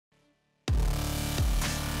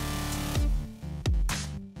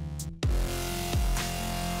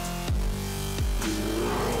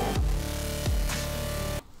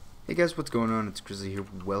Hey guys, what's going on? It's Grizzly here.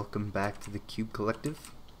 Welcome back to the Cube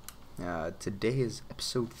Collective. Today is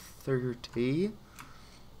episode 30,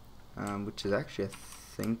 which is actually, I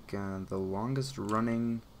think, the longest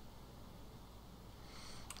running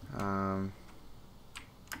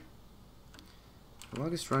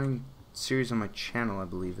series on my channel, I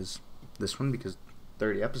believe, is this one, because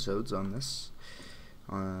 30 episodes on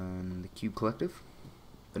the Cube Collective.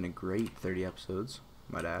 Been a great 30 episodes,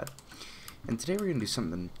 might add. And today we're going to do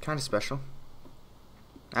something kind of special.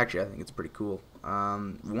 Actually, I think it's pretty cool.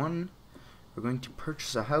 One, we're going to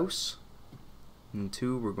purchase a house. And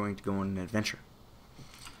two, we're going to go on an adventure.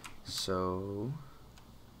 So...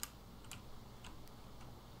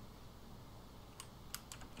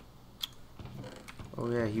 oh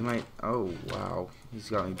yeah, he might... oh, wow. He's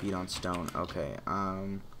got me beat on stone. Okay,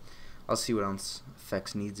 I'll see what else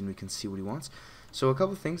vechs needs and we can see what he wants. So a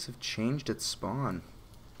couple things have changed at spawn.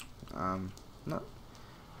 Not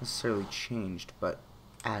necessarily changed, but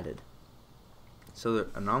added. So the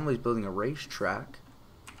anomaly is building a racetrack.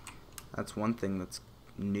 That's one thing that's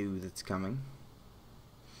new that's coming.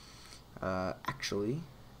 Actually,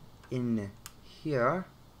 in here,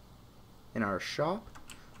 in our shop,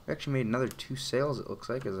 we actually made another 2 sales, it looks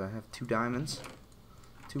like, as I have 2 diamonds.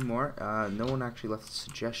 2 more. No one actually left a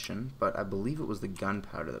suggestion, but I believe it was the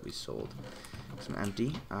gunpowder that we sold. Some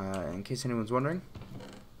empty. In case anyone's wondering.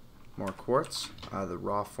 More quartz. The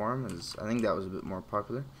raw form is, I think that was a bit more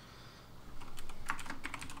popular.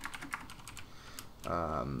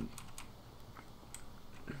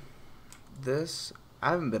 This,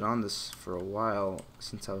 I haven't been on this for a while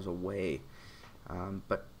since I was away,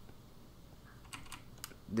 but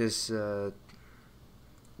this,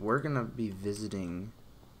 we're gonna be visiting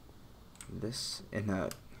this in a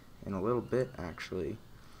little bit, actually,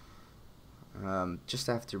 just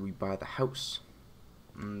after we buy the house.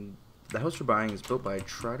 The house we're buying is built by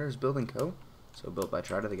Trider's Building Co. So built by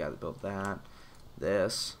Trider, the guy that built that.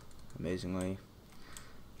 This, amazingly.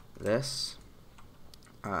 This.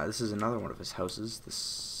 This is another one of his houses, the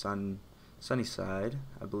sunny side,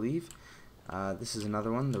 I believe. This is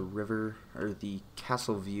another one, the river, or the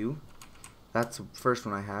castle view. That's the first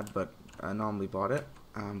one I had, but I normally bought it.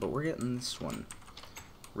 But we're getting this one,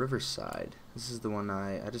 Riverside. This is the one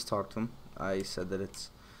I just talked to him. I said that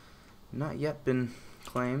it's not yet been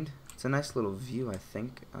claimed. It's a nice little view, I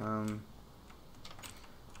think.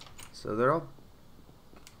 So they're all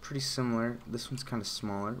pretty similar. This one's kind of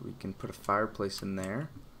smaller. We can put a fireplace in there.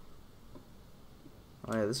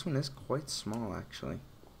 Oh yeah, this one is quite small, actually.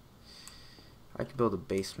 I could build a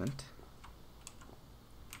basement.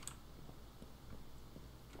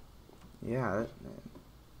 Yeah,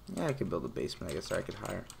 yeah, I could build a basement, I guess, or I could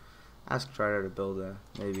ask Trider to build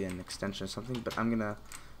maybe an extension or something, but I'm gonna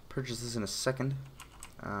purchase this in a second.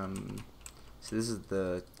 So this is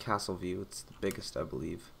the castle view. It's the biggest, I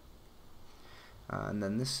believe. And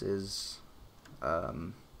then this is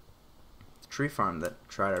the tree farm that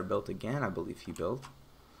Trider built again. I believe he built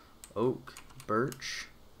oak, birch,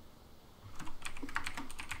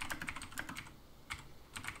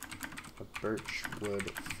 a birch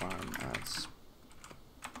wood farm at spawn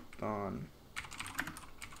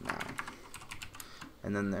now.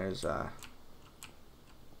 And then there's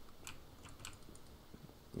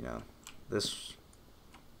you know, this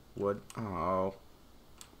wood. Oh.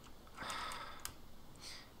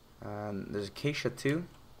 There's acacia too.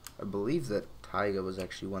 I believe that taiga was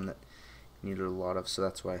actually one that needed a lot of, so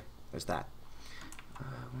that's why there's that. I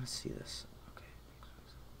want to see this. Okay.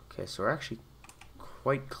 Okay, so we're actually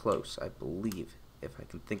quite close, I believe, if I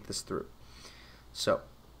can think this through. So,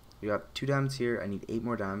 we got 2 diamonds here. I need 8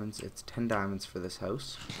 more diamonds. It's 10 diamonds for this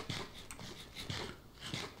house.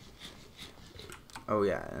 Oh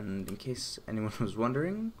yeah, and in case anyone was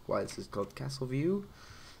wondering why this is called Castle View,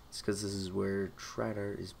 it's because this is where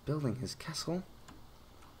Trider is building his castle.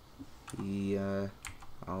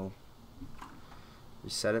 I'll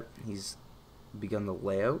reset it. He's begun the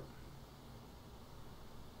layout,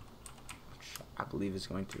 which I believe is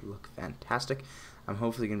going to look fantastic. I'm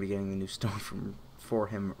hopefully going to be getting the new stone for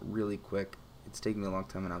him really quick. It's taken me a long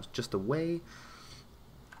time and I was just away,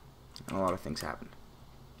 and a lot of things happened.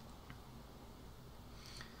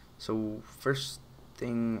 So first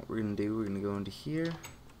thing we're gonna do, we're gonna go into here.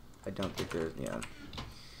 I don't think there's, yeah.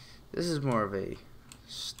 This is more of a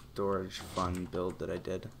storage fun build that I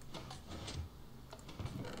did.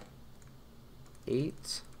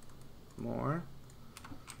 8 more.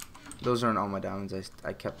 Those aren't all my diamonds.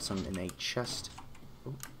 I kept some in a chest.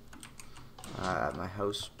 At my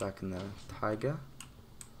house back in the taiga.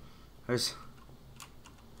 There's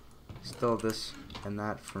still this and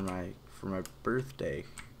that for my birthday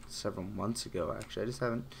several months ago. Actually, I just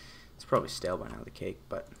haven't It's probably stale by now, the cake,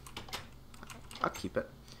 but I'll keep it.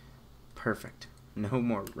 Perfect. No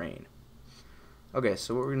more rain. Okay,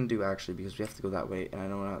 so what we're going to do actually, because we have to go that way, and I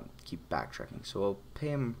don't want to keep backtracking, so I'll pay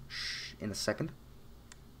him in a second.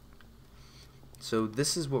 So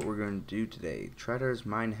this is what we're going to do today. Trader's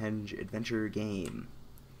Minehenge Adventure Game.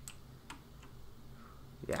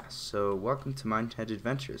 Yeah, so welcome to Minehenge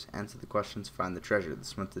Adventures. Answer the questions, find the treasure.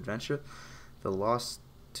 This month's adventure, the lost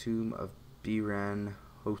tomb of Biran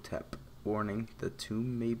Hotep. Warning, the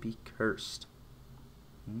tomb may be cursed.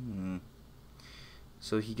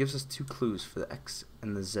 So he gives us 2 clues for the X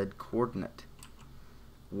and the Z coordinate.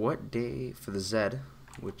 What day for the Z,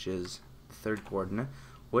 which is the 3rd coordinate,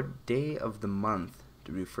 what day of the month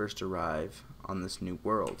did we first arrive on this new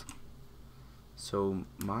world? So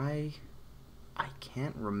I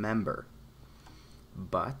can't remember,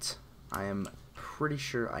 but I am pretty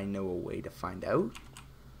sure I know a way to find out,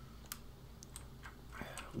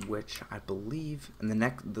 which I believe, and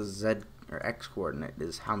the Z or X coordinate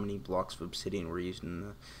is how many blocks of obsidian we're using in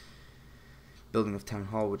the building of Town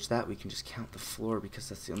Hall, which that we can just count the floor because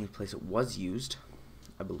that's the only place it was used,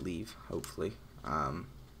 I believe, hopefully.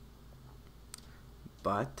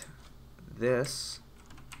 But this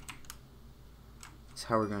is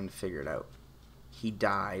how we're going to figure it out. He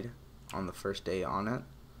died on the first day on it,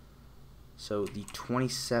 so the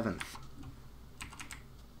 27th.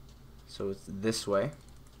 So it's this way.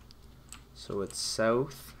 So it's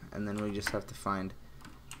south, and then we just have to find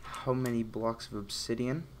how many blocks of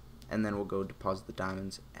obsidian, and then we'll go deposit the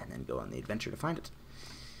diamonds, and then go on the adventure to find it.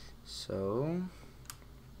 So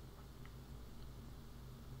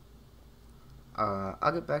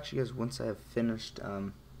I'll get back to you guys once I have finished,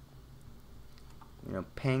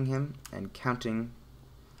 paying him and counting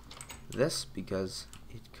this, because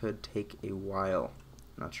it could take a while.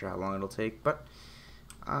 Not sure how long it'll take, but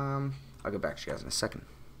I'll get back to you guys in a second.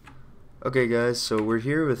 Okay guys, so we're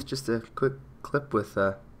here with just a quick clip with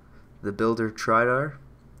the builder Tridar.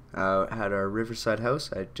 Had our riverside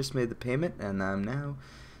house. I just made the payment, and I'm now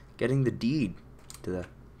getting the deed to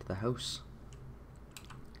the house.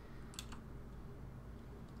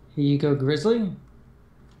 Here you go, Grizzly.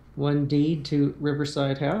 1 deed to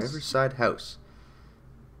Riverside House. Riverside House.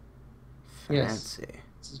 Fancy. Yes.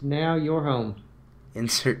 This is now your home.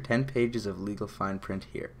 Insert 10 pages of legal fine print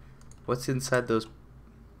here. What's inside those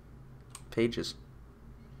pages?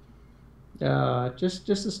 Just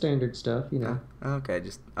the standard stuff, you know. Okay,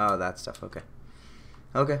 that stuff. Okay.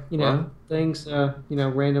 Okay. You know, things,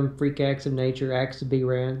 random freak acts of nature, acts of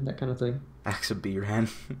B-Ran, that kind of thing. Acts of B-Ran.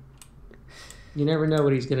 You never know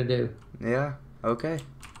what he's gonna do. Yeah. Okay.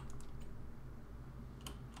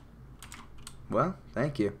 Well,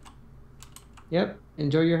 thank you. Yep.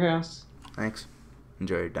 Enjoy your house. Thanks.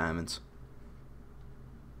 Enjoy your diamonds.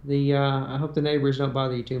 I hope the neighbors don't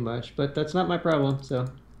bother you too much, but that's not my problem, so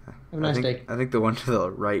have a nice day. I think the one to the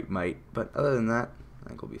right might, but other than that, I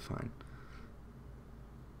think we'll be fine.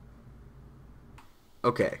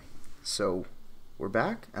 Okay, so we're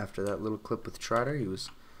back after that little clip with Trotter. He was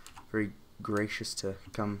very gracious to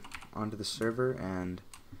come onto the server and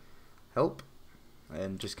help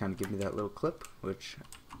and just kind of give me that little clip, which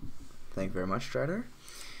thank you very much, Trotter.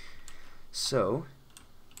 So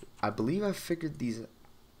I believe I figured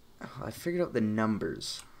out the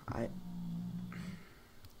numbers.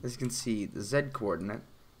 As you can see, the Z coordinate,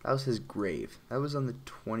 that was his grave. That was on the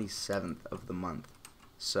 27th of the month.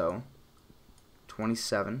 So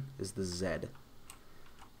 27 is the Z.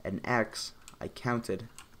 And X, I counted,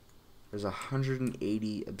 there's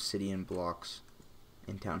 180 obsidian blocks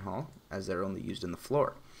in Town Hall, as they're only used in the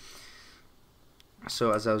floor.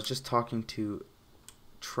 So as I was just talking to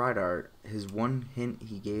Tridar, his one hint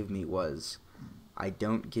he gave me was, I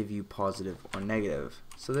don't give you positive or negative.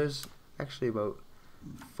 So there's actually about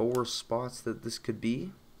 4 spots that this could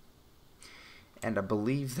be. And I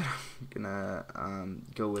believe that I'm gonna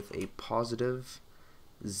go with a positive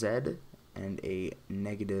Z and a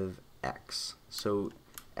negative X. So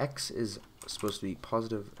X is supposed to be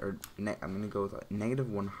positive, or I'm gonna go with a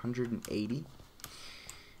negative 180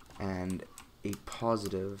 and a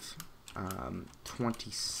positive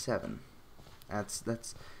 27. That's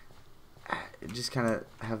just kind of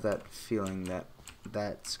have that feeling that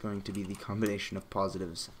that's going to be the combination of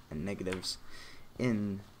positives and negatives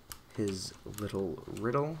in his little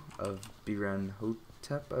riddle of Biran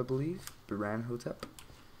Hotep, I believe. Biran Hotep.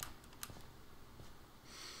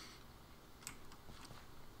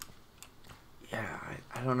 Yeah,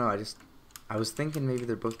 I don't know. I was thinking maybe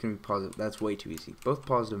they're both going to be positive. That's way too easy. Both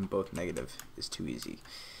positive and both negative is too easy.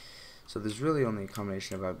 So there's really only a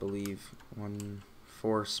combination of, I believe,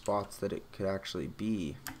 4 spots that it could actually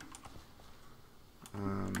be.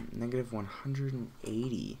 Negative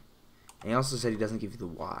 180. And he also said he doesn't give you the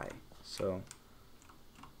Y. So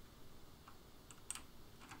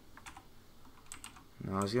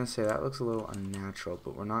no, I was gonna say that looks a little unnatural,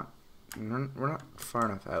 but we're not far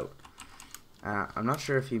enough out. I'm not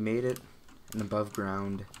sure if he made it an above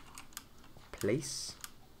ground place.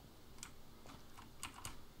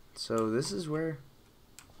 So this is where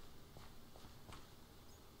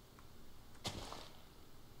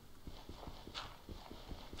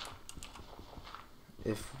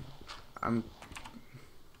if my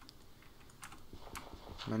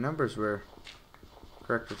numbers were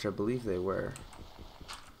correct, which I believe they were,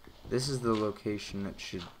 this is the location it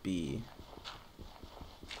should be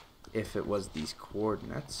if it was these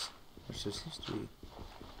coordinates, which there seems to be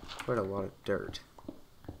quite a lot of dirt.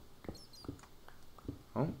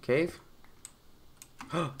 Oh, cave.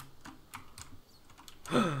 I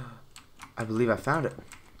believe I found it.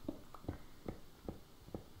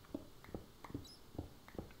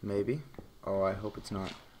 Maybe. Oh, I hope it's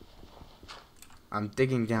not. I'm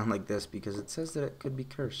digging down like this because it says that it could be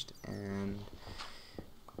cursed, and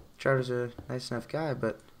Charter's a nice enough guy,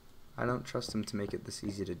 but I don't trust him to make it this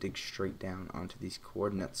easy to dig straight down onto these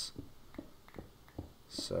coordinates.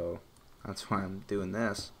 So that's why I'm doing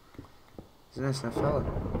this. He's a nice enough fella.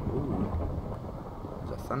 Ooh,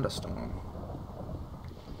 there's a thunderstorm.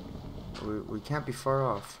 We can't be far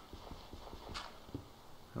off.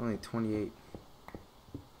 Only 28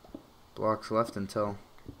 blocks left until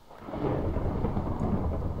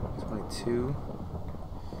 22.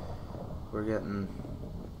 We're getting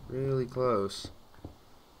really close.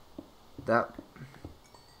 That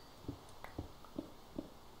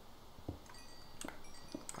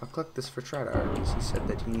I'll collect this for Trotter because he said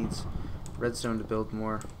that he needs redstone to build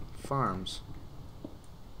more farms.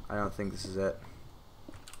 I don't think this is it.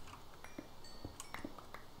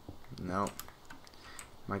 No.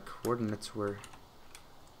 My coordinates were,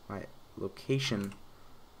 my location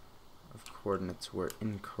of coordinates were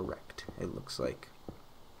incorrect, it looks like.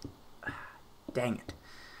 Dang it.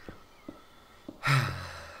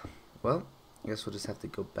 Well, I guess we'll just have to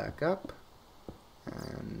go back up,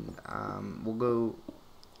 and we'll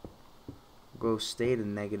go stay to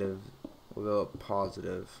negative. We'll go up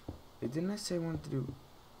positive. Wait, didn't I say I wanted to do?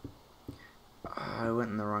 I went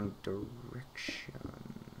in the wrong direction.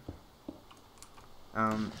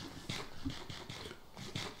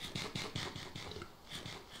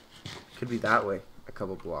 Could be that way. A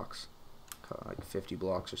couple blocks, like 50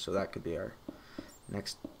 blocks or so. That could be our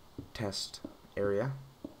next test area.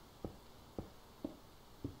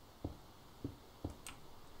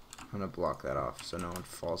 I'm gonna block that off so no one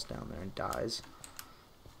falls down there and dies.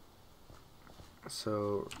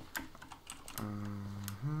 So,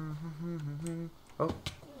 oh,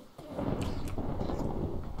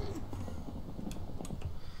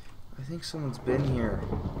 I think someone's been here.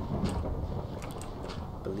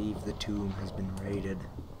 I believe the tomb has been raided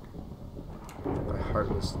by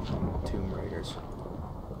heartless tomb raiders.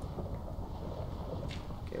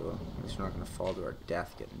 Okay, well, at least we're not going to fall to our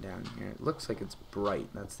death getting down here. It looks like it's bright.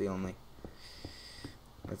 That's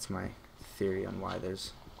my theory on why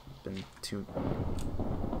there's been two.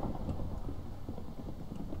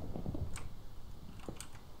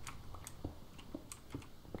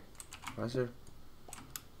 Why is there?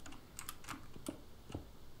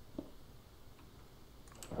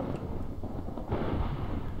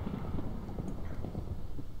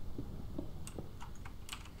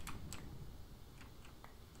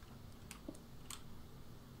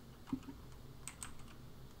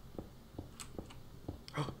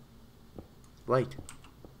 Light.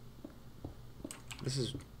 This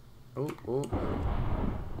is. Oh.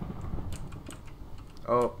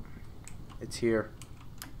 Oh. It's here.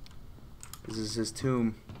 This is his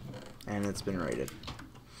tomb, and it's been raided.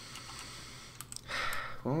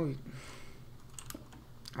 Well,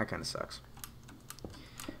 that kind of sucks.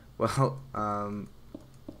 Well, I'm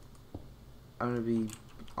gonna be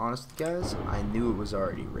honest with you guys. I knew it was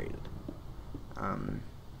already raided.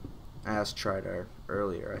 I asked Tridar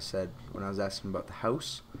earlier. I said, when I was asking about the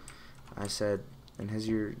house, I said, and has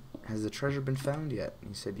the treasure been found yet? And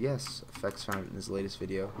he said yes. Vechs found it in his latest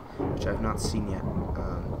video, which I've not seen yet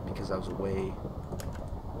because I was away.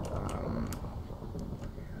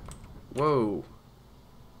 Whoa!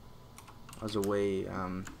 I was away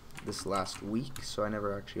this last week, so I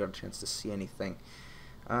never actually got a chance to see anything.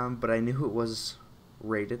 But I knew it was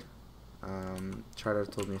raided. Tridar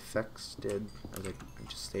told me Vechs did. I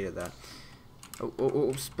just stated that.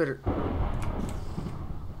 Oh, spitter.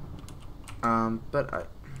 But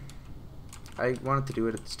I wanted to do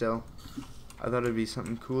it still. I thought it'd be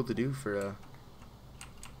something cool to do for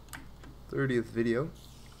 30th video.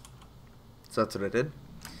 So that's what I did.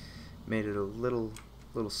 Made it a little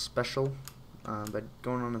special by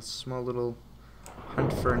going on a small little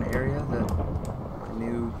hunt for an area that I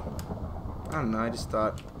knew. I don't know. I just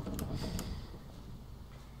thought,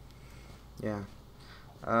 yeah.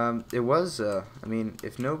 It was. I mean,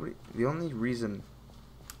 if nobody, the only reason.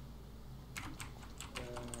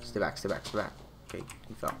 Stay back. Okay,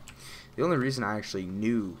 he fell. The only reason I actually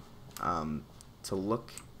knew to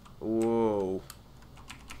look. Whoa.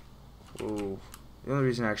 The only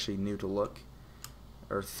reason I actually knew to look,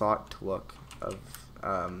 or thought to look,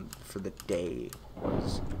 for the day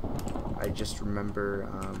was I just remember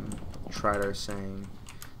Tridar saying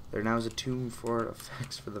there now is a tomb for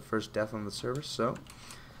effects for the first death on the server. So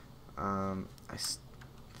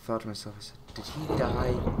thought to myself, I said, did he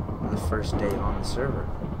die the first day on the server?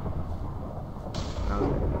 And I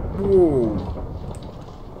was like, whoa.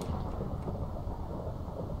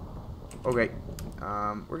 Okay,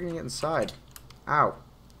 we're gonna get inside. Ow.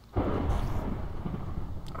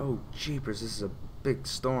 Oh, jeepers, this is a big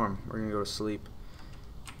storm. We're gonna go to sleep.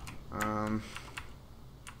 But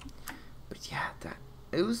yeah,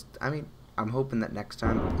 it was, I mean, I'm hoping that next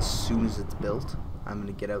time, as soon as it's built, I'm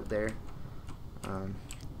gonna get out there.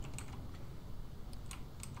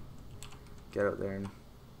 Get out there, and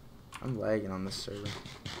I'm lagging on this server.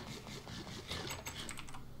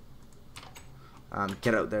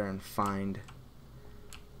 Get out there and find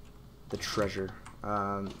the treasure.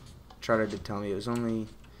 Tridar did tell me it was only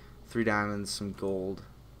 3 diamonds, some gold,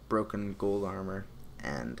 broken gold armor,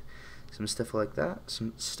 and some stuff like that.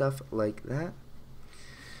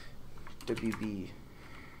 WB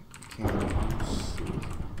can see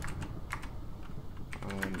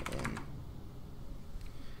in.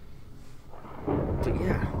 But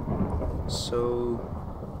yeah, so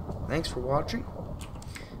thanks for watching.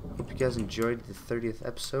 Hope you guys enjoyed the 30th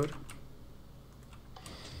episode.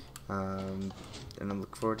 And I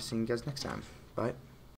look forward to seeing you guys next time. Bye.